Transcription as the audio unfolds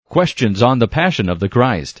Questions on the Passion of the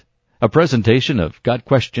Christ, a presentation of Got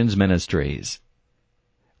Questions Ministries.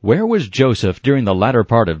 Where was Joseph during the latter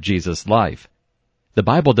part of Jesus' life? The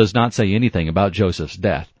Bible does not say anything about Joseph's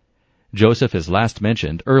death. Joseph is last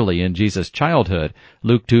mentioned early in Jesus' childhood,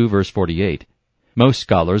 Luke 2 verse 48. Most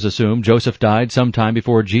scholars assume Joseph died sometime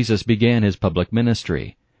before Jesus began his public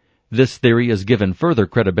ministry. This theory is given further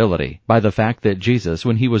credibility by the fact that Jesus,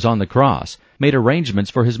 when he was on the cross, made arrangements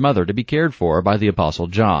for his mother to be cared for by the Apostle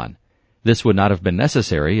John. This would not have been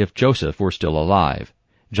necessary if Joseph were still alive.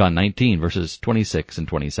 John 19 verses 26 and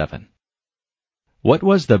 27. What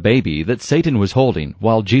was the baby that Satan was holding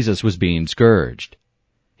while Jesus was being scourged?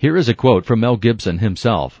 Here is a quote from Mel Gibson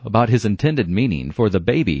himself about his intended meaning for the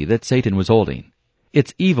baby that Satan was holding.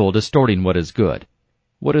 It's evil distorting what is good.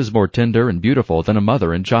 What is more tender and beautiful than a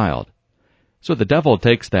mother and child? So the devil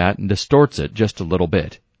takes that and distorts it just a little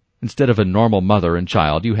bit. Instead of a normal mother and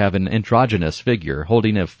child, you have an androgynous figure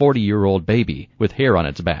holding a 40-year-old baby with hair on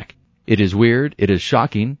its back. It is weird, it is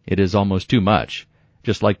shocking, it is almost too much.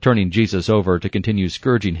 Just like turning Jesus over to continue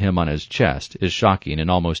scourging him on his chest is shocking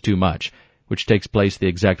and almost too much, which takes place the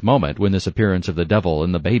exact moment when this appearance of the devil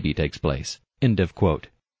in the baby takes place. End of quote.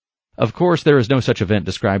 Of course, there is no such event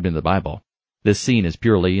described in the Bible. This scene is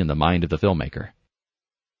purely in the mind of the filmmaker.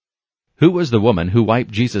 Who was the woman who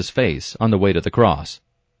wiped Jesus' face on the way to the cross?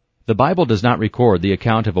 The Bible does not record the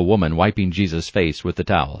account of a woman wiping Jesus' face with the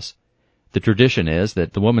towels. The tradition is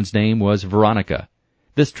that the woman's name was Veronica.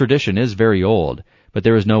 This tradition is very old, but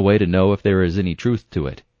there is no way to know if there is any truth to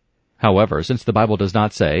it. However, since the Bible does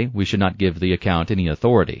not say, we should not give the account any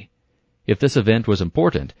authority. If this event was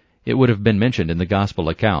important, it would have been mentioned in the gospel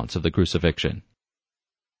accounts of the crucifixion.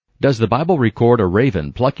 Does the Bible record a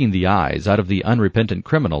raven plucking the eyes out of the unrepentant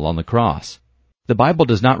criminal on the cross? The Bible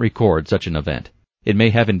does not record such an event. It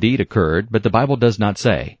may have indeed occurred, but the Bible does not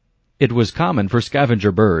say. It was common for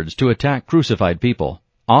scavenger birds to attack crucified people,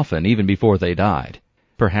 often even before they died.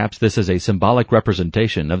 Perhaps this is a symbolic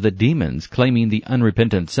representation of the demons claiming the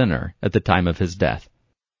unrepentant sinner at the time of his death.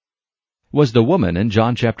 Was the woman in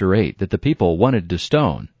John chapter 8 that the people wanted to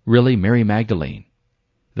stone really Mary Magdalene?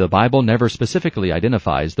 The Bible never specifically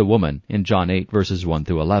identifies the woman in John 8 verses 1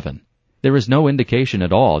 through 11. There is no indication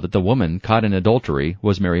at all that the woman caught in adultery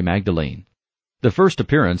was Mary Magdalene. The first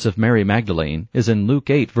appearance of Mary Magdalene is in Luke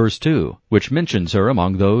 8 verse 2, which mentions her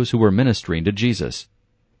among those who were ministering to Jesus.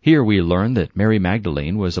 Here we learn that Mary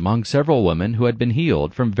Magdalene was among several women who had been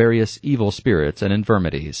healed from various evil spirits and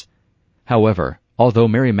infirmities. However, although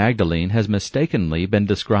Mary Magdalene has mistakenly been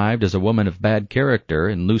described as a woman of bad character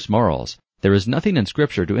and loose morals, there is nothing in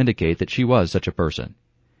Scripture to indicate that she was such a person.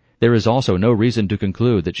 There is also no reason to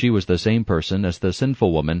conclude that she was the same person as the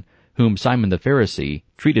sinful woman whom Simon the Pharisee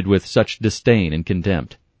treated with such disdain and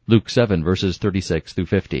contempt. Luke 7 verses 36 through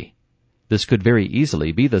 50. This could very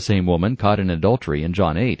easily be the same woman caught in adultery in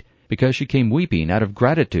John 8, because she came weeping out of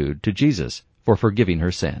gratitude to Jesus for forgiving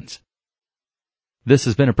her sins. This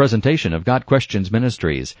has been a presentation of Got Questions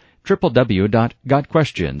Ministries,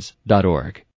 www.gotquestions.org.